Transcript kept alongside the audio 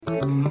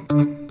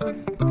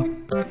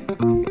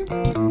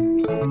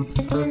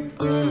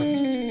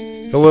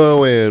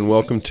Hello and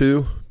welcome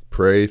to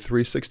Pray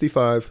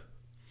 365,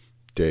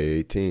 Day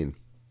 18.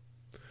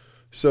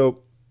 So,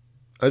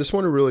 I just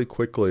want to really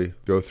quickly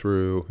go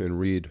through and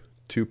read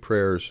two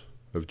prayers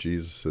of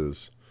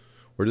Jesus's,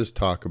 or just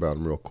talk about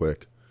them real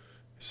quick.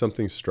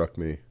 Something struck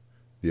me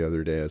the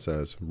other day as I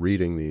was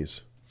reading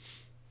these.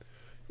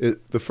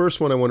 The first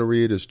one I want to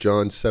read is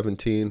John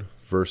 17,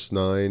 verse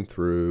 9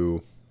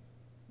 through,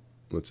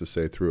 let's just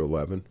say through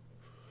 11.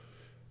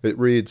 It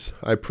reads,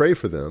 I pray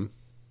for them.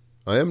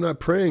 I am not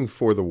praying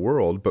for the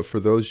world, but for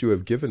those you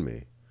have given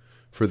me,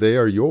 for they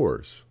are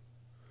yours.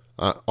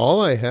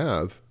 All I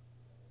have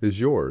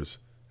is yours,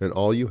 and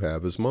all you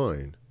have is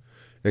mine,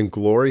 and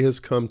glory has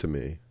come to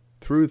me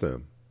through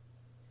them.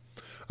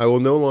 I will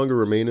no longer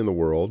remain in the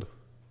world.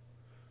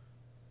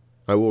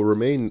 I will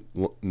remain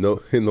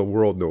in the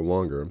world no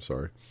longer,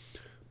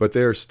 but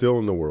they are still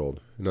in the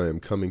world, and I am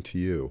coming to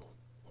you,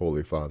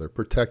 Holy Father.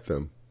 Protect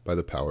them by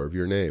the power of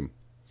your name,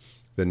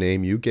 the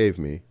name you gave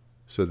me,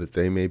 so that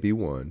they may be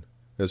one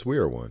as we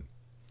are one.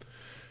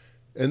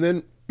 And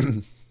then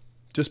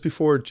just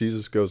before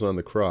Jesus goes on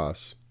the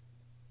cross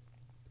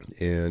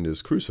and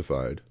is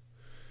crucified,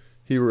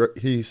 he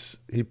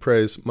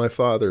prays, my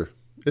Father,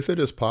 if it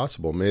is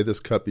possible, may this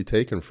cup be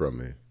taken from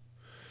me.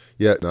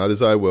 Yet not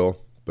as I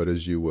will, but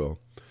as you will.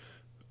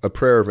 A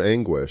prayer of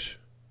anguish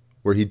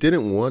where he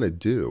didn't want to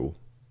do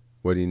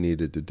what he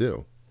needed to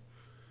do.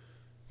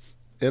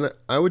 And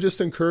I would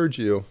just encourage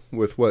you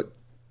with what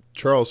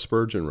Charles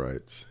Spurgeon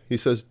writes. He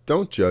says,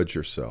 don't judge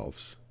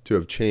yourselves to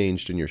have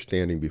changed in your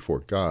standing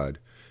before God,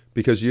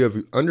 because you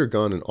have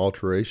undergone an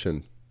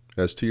alteration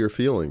as to your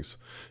feelings,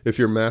 if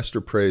your master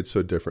prayed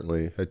so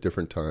differently at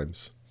different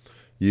times.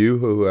 You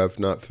who have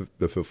not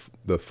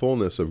the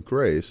fullness of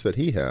grace that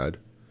he had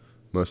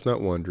must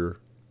not wonder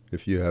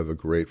if you have a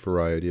great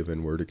variety of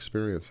inward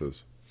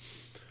experiences.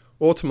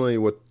 Ultimately,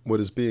 what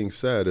is being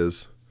said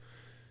is,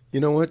 you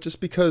know what, just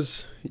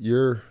because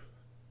your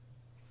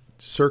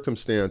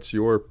circumstance,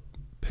 your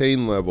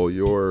pain level,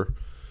 your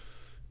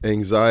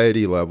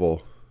anxiety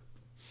level,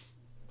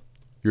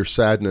 your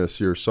sadness,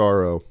 your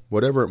sorrow,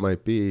 whatever it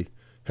might be,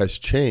 has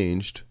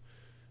changed,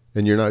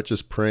 and you're not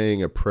just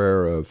praying a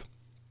prayer of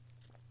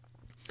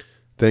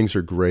things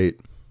are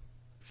great,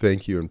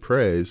 thank you and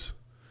praise,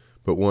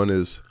 but one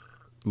is,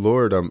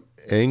 Lord, I'm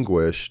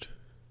anguished,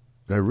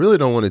 and I really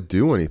don't want to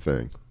do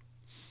anything.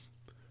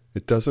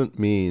 It doesn't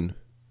mean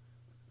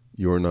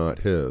you're not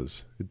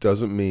his. It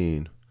doesn't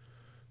mean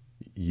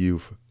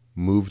you've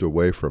moved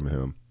away from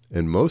him.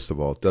 And most of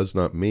all, it does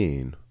not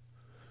mean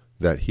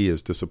that he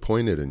is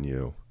disappointed in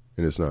you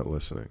and is not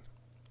listening.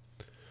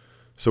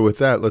 So with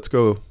that, let's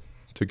go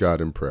to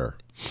God in prayer.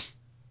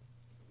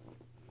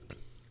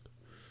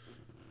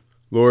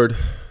 Lord,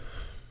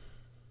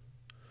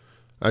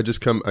 I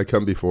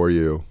come before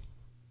you,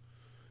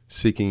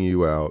 seeking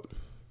you out,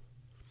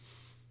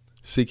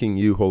 seeking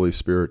you, Holy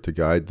Spirit, to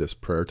guide this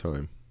prayer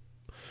time,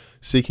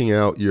 seeking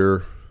out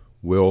your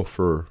will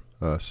for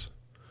us,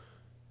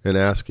 and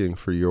asking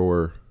for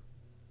your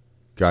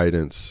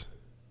guidance.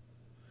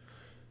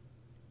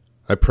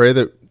 I pray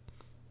that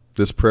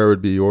this prayer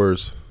would be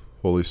yours,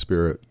 Holy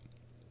Spirit,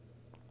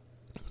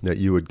 that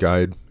you would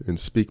guide and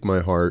speak my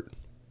heart,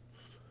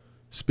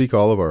 speak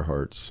all of our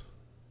hearts,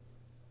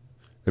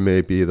 and may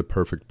it be the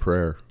perfect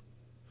prayer.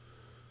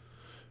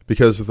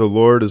 Because the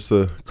Lord is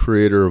the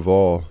creator of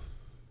all,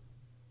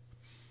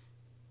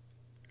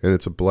 and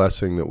it's a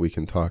blessing that we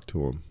can talk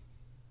to him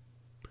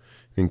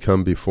and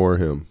come before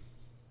him.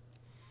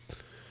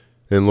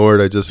 And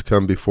Lord, I just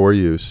come before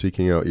you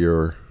seeking out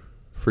your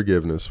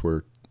forgiveness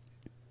where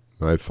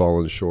I've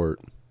fallen short.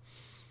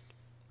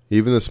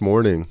 Even this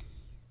morning,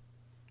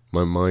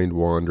 my mind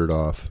wandered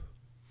off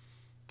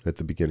at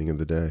the beginning of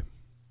the day.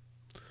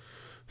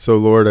 So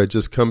Lord, I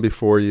just come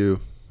before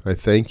you. I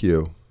thank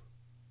you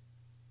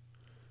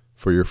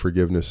for your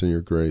forgiveness and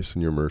your grace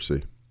and your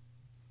mercy.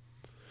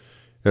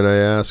 And I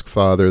ask,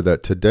 Father,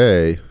 that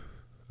today,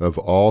 of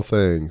all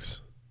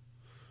things,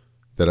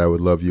 that I would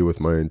love you with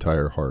my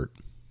entire heart,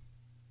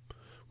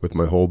 with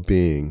my whole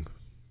being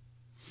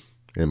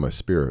and my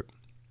spirit.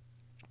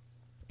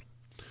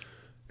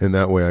 And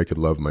that way I could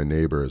love my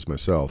neighbor as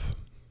myself.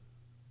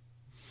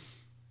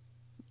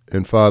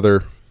 And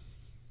Father,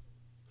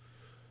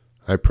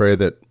 I pray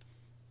that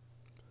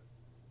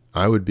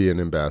I would be an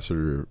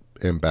ambassador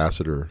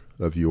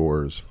of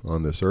yours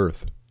on this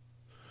earth.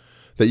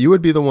 That you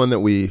would be the one that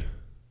we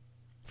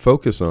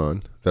focus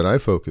on, that I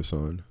focus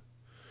on,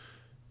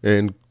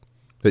 and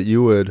that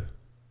you would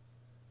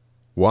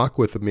walk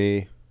with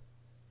me,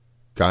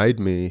 guide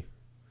me,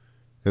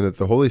 and that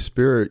the Holy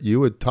Spirit,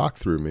 you would talk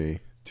through me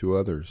to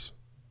others.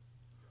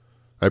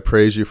 I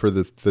praise you for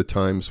the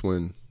times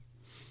when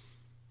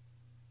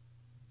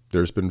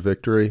there's been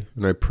victory,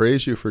 and I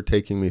praise you for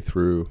taking me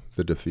through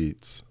the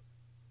defeats.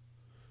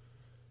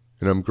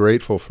 And I'm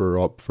grateful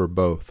for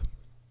both.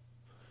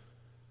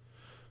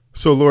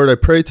 So, Lord, I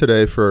pray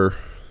today for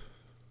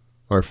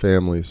our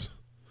families.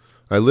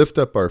 I lift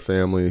up our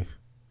family,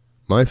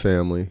 my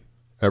family,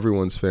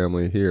 everyone's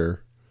family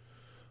here,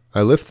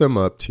 I lift them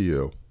up to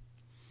you.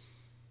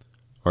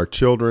 Our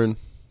children,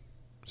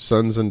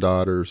 sons and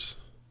daughters,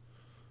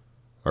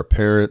 our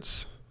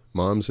parents,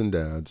 moms and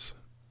dads,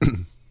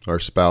 our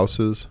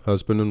spouses,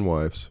 husband and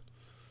wives,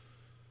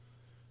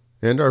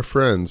 and our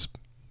friends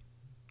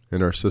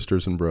and our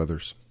sisters and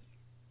brothers.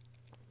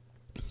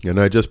 And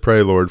I just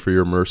pray, Lord, for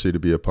your mercy to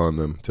be upon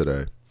them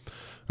today.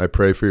 I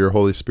pray for your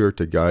Holy Spirit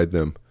to guide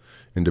them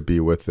and to be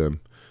with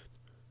them,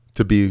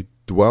 to be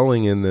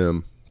dwelling in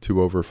them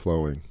to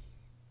overflowing.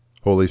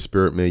 Holy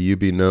Spirit, may you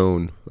be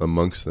known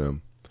amongst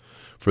them.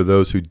 For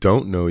those who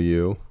don't know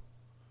you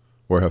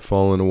or have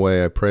fallen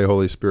away, I pray,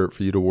 Holy Spirit,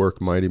 for you to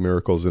work mighty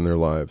miracles in their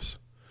lives.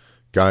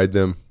 Guide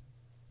them,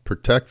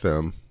 protect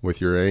them with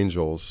your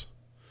angels,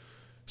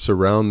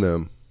 surround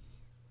them,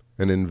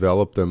 and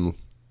envelop them,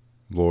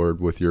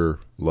 Lord, with your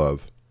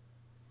love.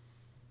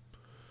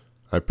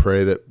 I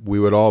pray that we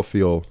would all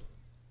feel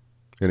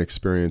and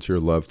experience your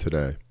love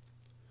today.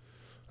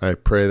 I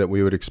pray that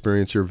we would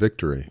experience your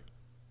victory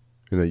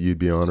and that you'd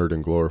be honored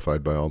and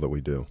glorified by all that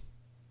we do.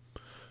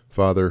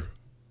 Father,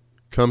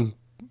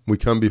 we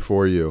come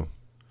before you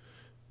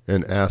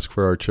and ask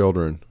for our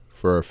children,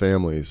 for our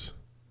families,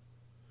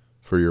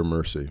 for your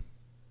mercy.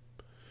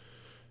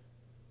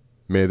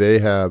 May they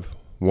have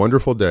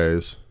wonderful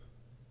days,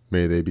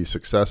 may they be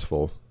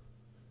successful,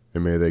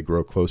 and may they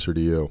grow closer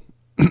to you.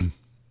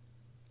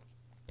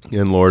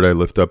 And Lord, I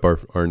lift up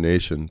our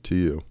nation to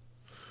you.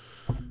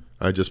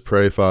 I just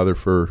pray, Father,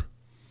 for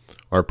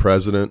our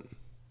president.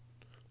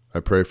 I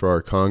pray for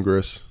our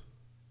Congress.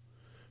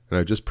 And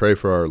I just pray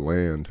for our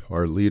land,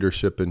 our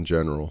leadership in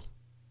general.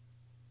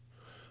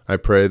 I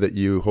pray that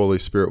you, Holy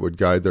Spirit, would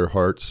guide their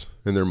hearts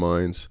and their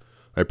minds.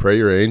 I pray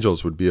your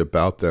angels would be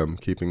about them,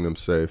 keeping them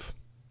safe.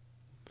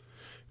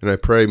 And I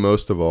pray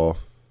most of all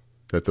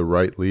that the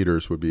right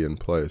leaders would be in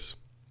place.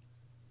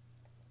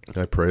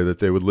 I pray that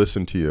they would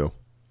listen to you,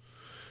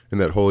 and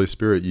that, Holy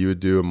Spirit, you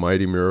would do a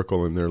mighty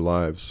miracle in their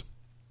lives,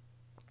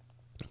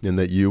 and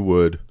that you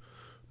would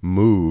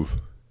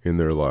move in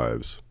their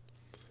lives.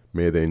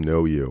 May they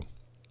know you.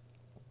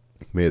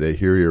 May they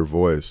hear your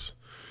voice.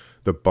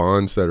 The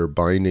bonds that are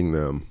binding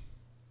them,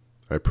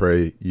 I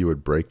pray you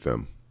would break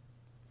them,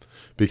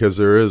 because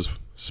there is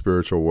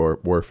spiritual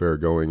warfare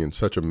going in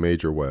such a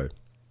major way.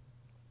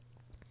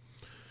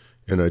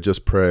 And I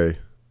just pray,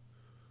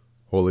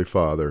 Holy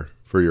Father,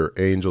 for your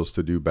angels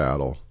to do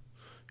battle,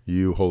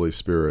 you, Holy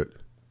Spirit,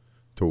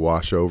 to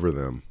wash over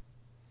them.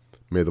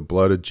 May the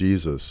blood of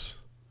Jesus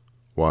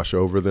wash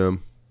over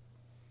them,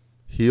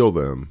 heal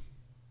them,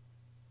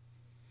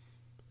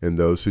 and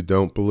those who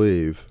don't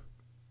believe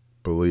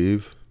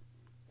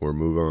or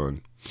move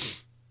on.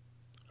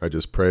 I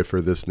just pray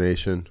for this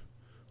nation,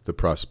 the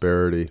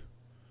prosperity,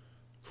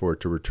 for it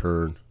to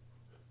return,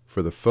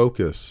 for the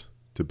focus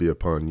to be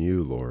upon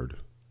you, Lord,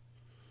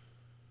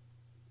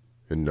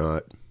 and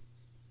not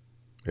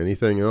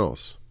anything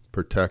else.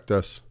 Protect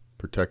us,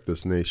 protect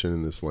this nation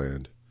and this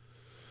land.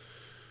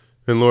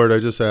 And Lord, I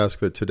just ask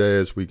that today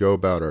as we go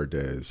about our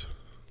days,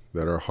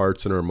 that our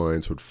hearts and our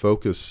minds would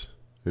focus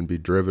and be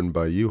driven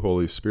by you,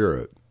 Holy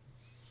Spirit.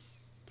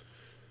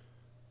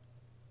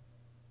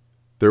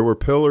 There were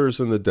pillars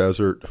in the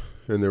desert,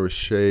 and there was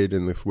shade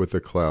with the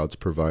clouds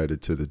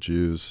provided to the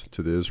Jews,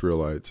 to the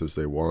Israelites, as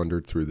they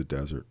wandered through the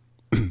desert.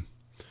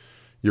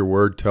 Your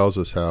word tells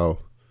us how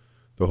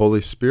the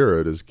Holy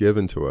Spirit is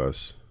given to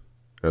us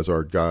as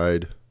our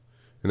guide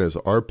and as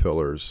our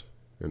pillars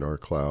and our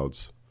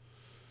clouds.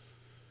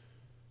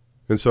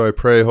 And so I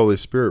pray, Holy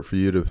Spirit, for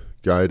you to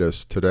guide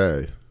us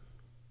today.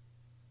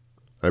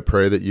 I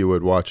pray that you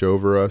would watch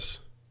over us,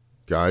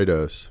 guide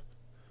us,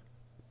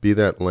 be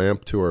that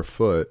lamp to our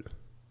foot,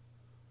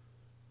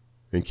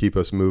 and keep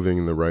us moving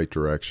in the right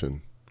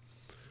direction.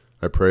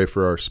 I pray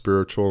for our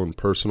spiritual and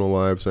personal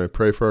lives, and I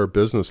pray for our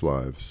business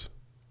lives.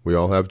 We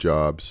all have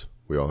jobs.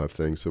 We all have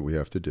things that we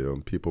have to do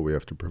and people we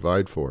have to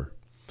provide for.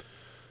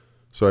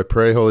 So I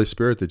pray, Holy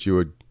Spirit, that you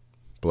would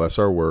bless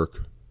our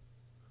work,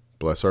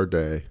 bless our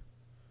day,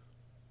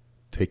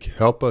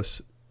 help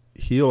us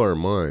heal our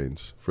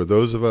minds. For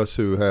those of us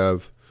who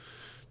have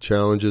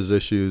challenges,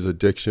 issues,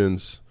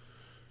 addictions,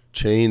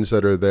 chains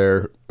that are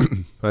there,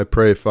 I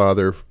pray,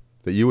 Father,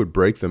 that you would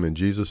break them in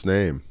Jesus'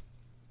 name,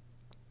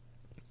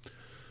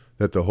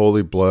 that the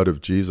holy blood of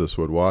Jesus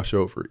would wash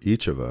over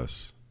each of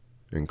us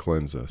and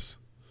cleanse us.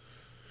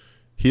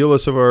 Heal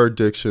us of our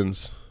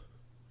addictions,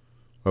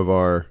 of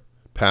our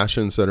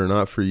passions that are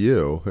not for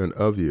you and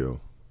of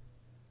you.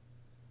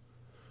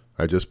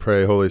 I just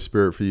pray, Holy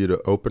Spirit, for you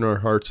to open our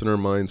hearts and our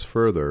minds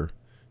further,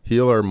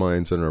 heal our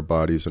minds and our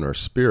bodies and our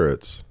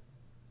spirits,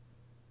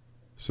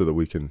 so that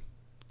we can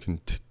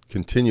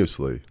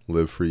continuously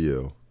live for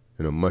you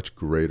in a much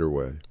greater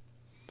way.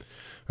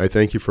 I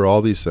thank you for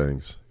all these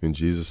things. In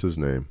Jesus'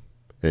 name,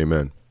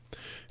 amen.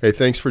 Hey,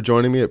 thanks for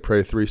joining me at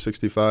Pray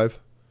 365.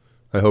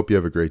 I hope you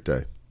have a great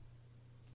day.